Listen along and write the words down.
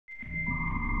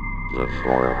The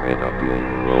formidable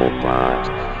robot.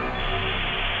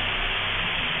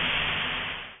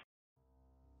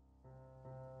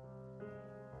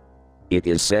 It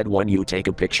is said when you take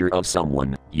a picture of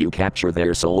someone, you capture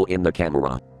their soul in the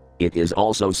camera. It is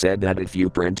also said that if you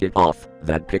print it off,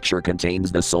 that picture contains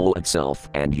the soul itself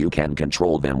and you can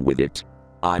control them with it.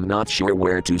 I'm not sure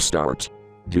where to start.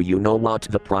 Do you know what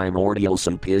the primordial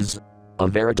soup is? A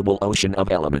veritable ocean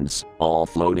of elements, all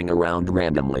floating around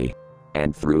randomly.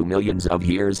 And through millions of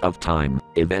years of time,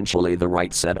 eventually the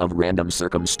right set of random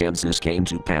circumstances came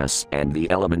to pass and the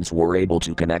elements were able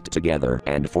to connect together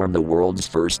and form the world's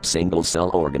first single-cell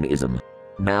organism.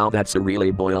 Now that's a really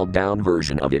boiled down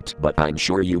version of it, but I'm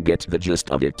sure you get the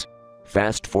gist of it.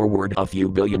 Fast forward a few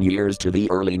billion years to the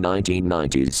early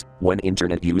 1990s, when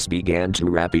internet use began to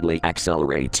rapidly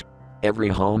accelerate. Every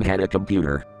home had a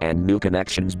computer, and new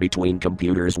connections between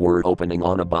computers were opening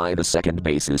on a by-the-second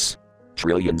basis.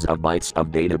 Trillions of bytes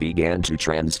of data began to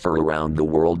transfer around the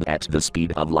world at the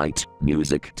speed of light,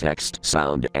 music, text,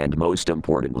 sound, and most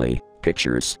importantly,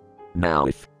 pictures. Now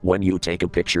when you take a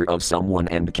picture of someone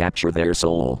and capture their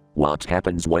soul, what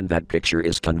happens when that picture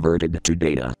is converted to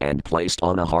data and placed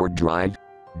on a hard drive?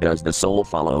 Does the soul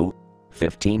follow?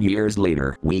 15 years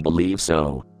later, we believe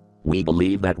so. We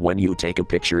believe that when you take a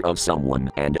picture of someone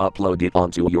and upload it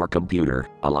onto your computer,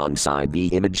 alongside the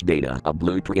image data, a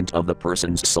blueprint of the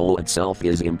person's soul itself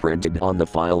is imprinted on the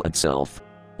file itself.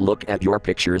 Look at your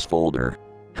pictures folder.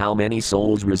 How many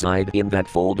souls reside in that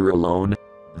folder alone?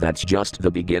 That's just the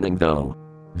beginning though.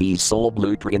 These soul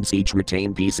blueprints each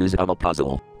retain pieces of a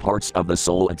puzzle, parts of the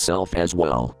soul itself as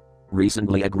well.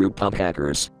 Recently a group of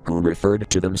hackers, who referred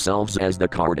to themselves as the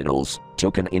Cardinals,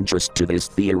 took an interest to this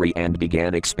theory and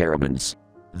began experiments.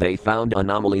 They found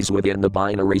anomalies within the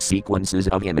binary sequences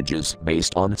of images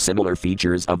based on similar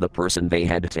features of the person they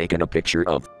had taken a picture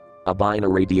of. A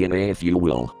binary DNA if you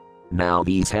will. Now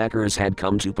these hackers had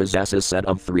come to possess a set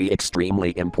of 3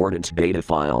 extremely important data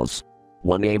files.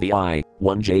 One AVI,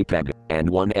 one JPEG, and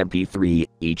one MP3,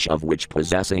 each of which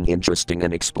possessing interesting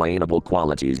and explainable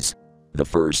qualities. The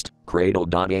first,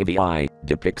 Cradle.avi,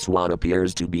 depicts what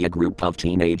appears to be a group of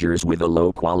teenagers with a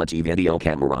low-quality video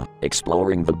camera,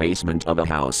 exploring the basement of a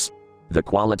house. The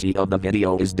quality of the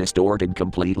video is distorted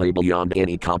completely beyond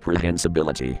any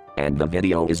comprehensibility, and the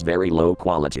video is very low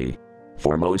quality.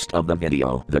 For most of the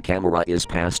video, the camera is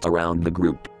passed around the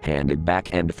group, handed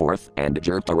back and forth, and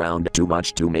jerked around too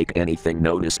much to make anything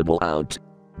noticeable out.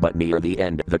 But near the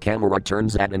end, the camera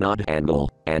turns at an odd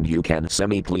angle, and you can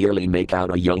semi-clearly make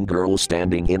out a young girl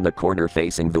standing in the corner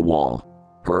facing the wall.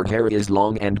 Her hair is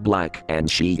long and black, and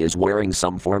she is wearing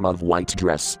some form of white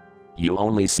dress. You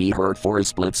only see her for a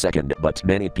split second, but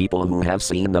many people who have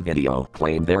seen the video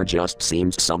claim there just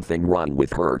seems something wrong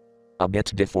with her. A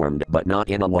bit deformed, but not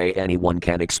in a way anyone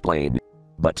can explain.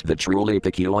 But the truly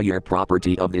peculiar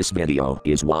property of this video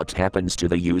is what happens to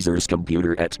the user's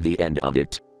computer at the end of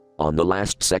it. On the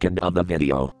last second of the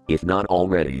video, if not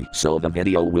already so, the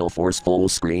video will force full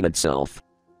screen itself.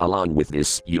 Along with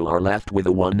this, you are left with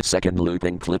a 1-second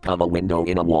looping clip of a window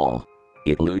in a wall.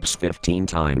 It loops 15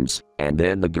 times, and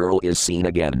then the girl is seen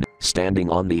again, standing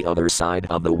on the other side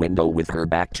of the window with her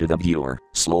back to the viewer,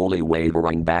 slowly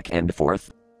wavering back and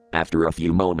forth. After a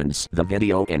few moments, the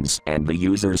video ends and the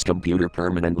user's computer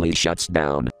permanently shuts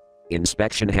down.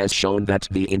 Inspection has shown that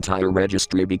the entire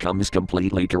registry becomes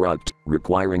completely corrupt,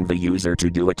 requiring the user to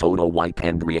do a total wipe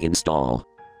and reinstall.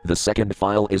 The second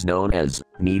file is known as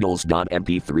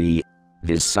needles.mp3.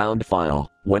 This sound file,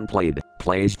 when played,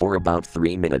 plays for about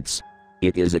 3 minutes.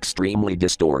 It is extremely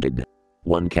distorted.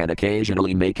 One can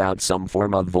occasionally make out some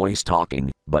form of voice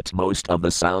talking, but most of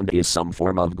the sound is some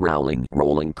form of growling,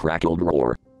 rolling, crackled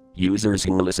roar. Users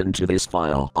who listen to this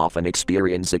file often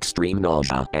experience extreme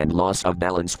nausea and loss of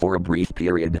balance for a brief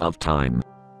period of time.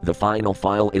 The final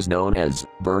file is known as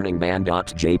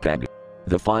burningman.jpg.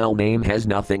 The file name has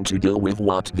nothing to do with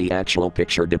what the actual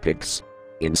picture depicts.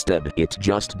 Instead, it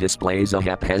just displays a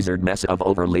haphazard mess of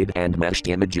overlaid and meshed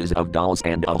images of dolls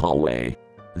and a hallway.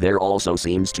 There also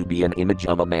seems to be an image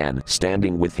of a man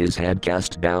standing with his head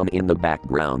cast down in the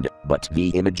background, but the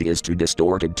image is too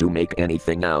distorted to make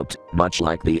anything out, much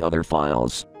like the other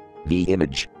files. The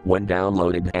image, when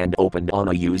downloaded and opened on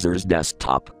a user's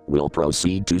desktop, will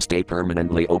proceed to stay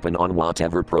permanently open on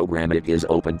whatever program it is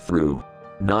opened through.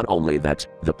 Not only that,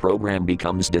 the program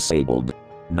becomes disabled.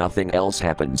 Nothing else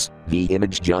happens, the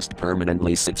image just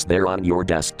permanently sits there on your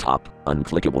desktop,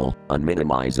 unclickable,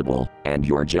 unminimizable, and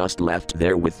you're just left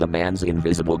there with the man's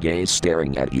invisible gaze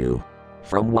staring at you.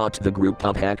 From what the group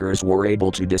of hackers were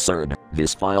able to discern,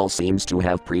 this file seems to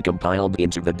have precompiled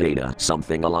into the data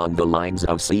something along the lines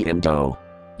of "see into."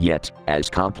 Yet, as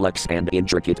complex and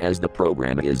intricate as the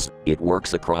program is, it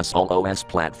works across all OS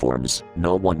platforms.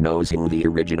 No one knows who the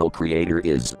original creator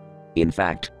is. In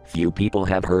fact, few people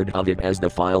have heard of it as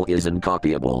the file is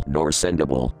uncopyable nor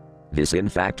sendable. This in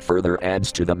fact further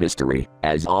adds to the mystery,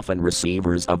 as often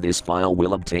receivers of this file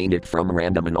will obtain it from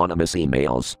random anonymous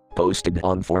emails, posted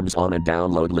on forums on a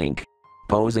download link.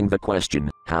 Posing the question,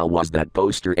 how was that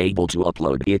poster able to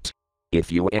upload it? If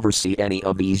you ever see any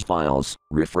of these files,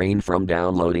 refrain from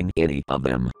downloading any of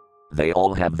them. They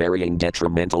all have varying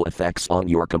detrimental effects on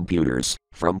your computers,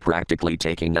 from practically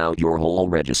taking out your whole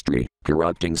registry,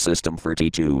 corrupting System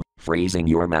 32, freezing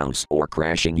your mouse or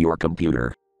crashing your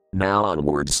computer. Now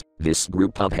onwards, this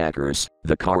group of hackers,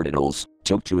 the Cardinals,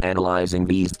 took to analyzing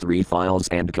these 3 files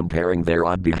and comparing their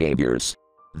odd behaviors.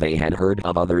 They had heard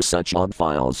of other such odd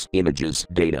files, images,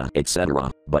 data,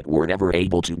 etc., but were never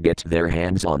able to get their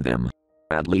hands on them.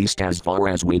 At least as far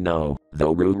as we know,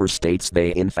 though rumor states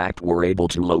they in fact were able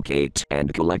to locate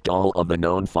and collect all of the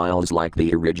known files like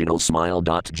the original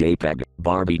smile.jpg,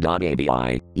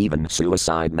 barbie.avi, even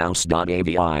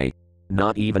suicidemouse.avi.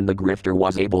 Not even the grifter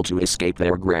was able to escape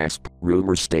their grasp,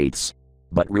 rumor states.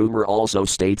 But rumor also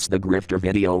states the grifter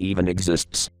video even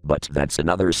exists, but that's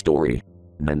another story.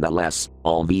 Nonetheless,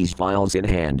 all these files in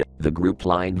hand, the group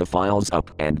lined the files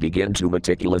up and began to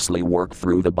meticulously work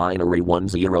through the binary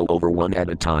 10/1 at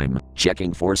a time,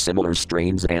 checking for similar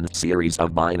strains and series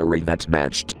of binary that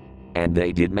matched. And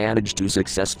they did manage to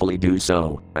successfully do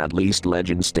so, at least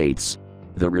legend states.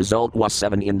 The result was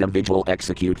 7 individual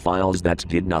execute files that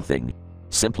did nothing.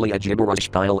 Simply a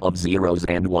gibberish pile of zeros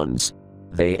and ones.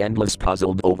 They endless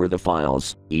puzzled over the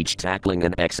files, each tackling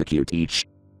an execute each.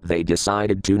 They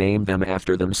decided to name them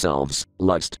after themselves: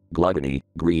 lust, gluttony,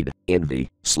 greed, envy,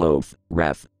 sloth,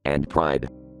 wrath, and pride.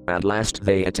 At last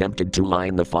they attempted to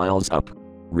line the files up.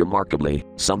 Remarkably,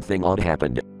 something odd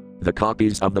happened. The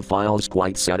copies of the files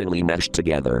quite suddenly meshed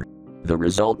together. The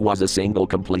result was a single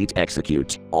complete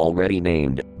execute, already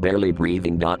named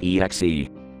barelybreathing.exe.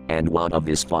 And what of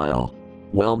this file?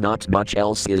 Well, not much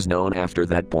else is known after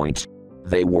that point.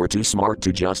 They were too smart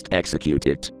to just execute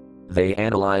it. They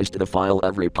analyzed the file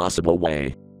every possible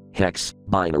way. Hex,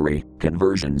 binary,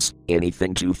 conversions,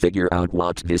 anything to figure out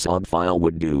what this odd file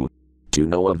would do. To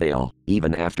no avail.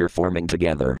 Even after forming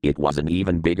together, it was an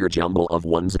even bigger jumble of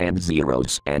ones and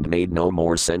zeros and made no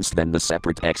more sense than the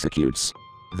separate executes.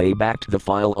 They backed the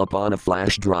file up on a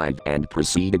flash drive and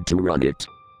proceeded to run it.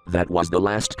 That was the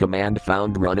last command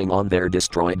found running on their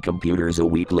destroyed computers a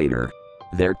week later.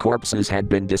 Their corpses had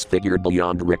been disfigured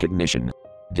beyond recognition.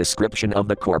 Description of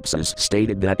the corpses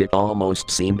stated that it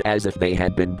almost seemed as if they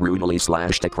had been brutally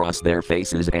slashed across their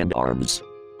faces and arms.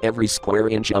 Every square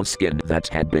inch of skin that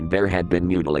had been bare had been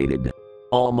mutilated.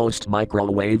 Almost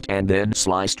microwaved and then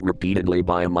sliced repeatedly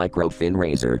by a micro-thin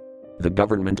razor. The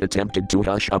government attempted to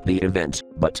hush up the event,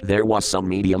 but there was some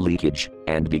media leakage,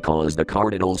 and because the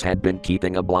Cardinals had been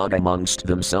keeping a blog amongst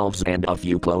themselves and a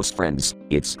few close friends,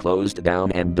 it's closed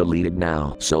down and deleted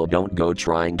now, so don't go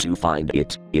trying to find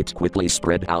it. It quickly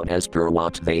spread out as per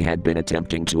what they had been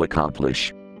attempting to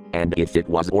accomplish. And if it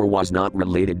was or was not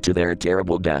related to their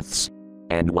terrible deaths.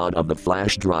 And what of the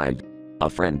flash drive? A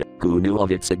friend, who knew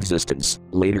of its existence,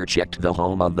 later checked the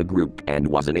home of the group and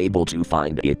was unable to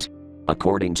find it.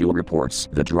 According to reports,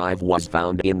 the drive was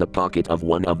found in the pocket of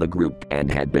one of the group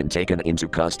and had been taken into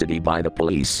custody by the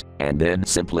police, and then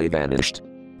simply vanished.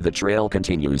 The trail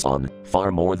continues on,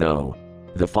 far more though.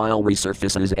 The file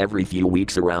resurfaces every few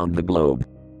weeks around the globe.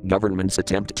 Governments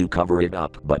attempt to cover it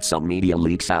up, but some media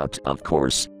leaks out, of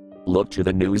course. Look to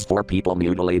the news for people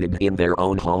mutilated in their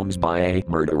own homes by a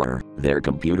murderer, their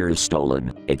computers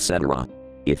stolen, etc.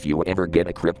 If you ever get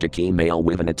a cryptic email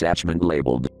with an attachment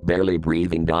labeled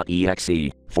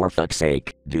barelybreathing.exe, for fuck's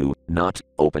sake, do not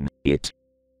open it.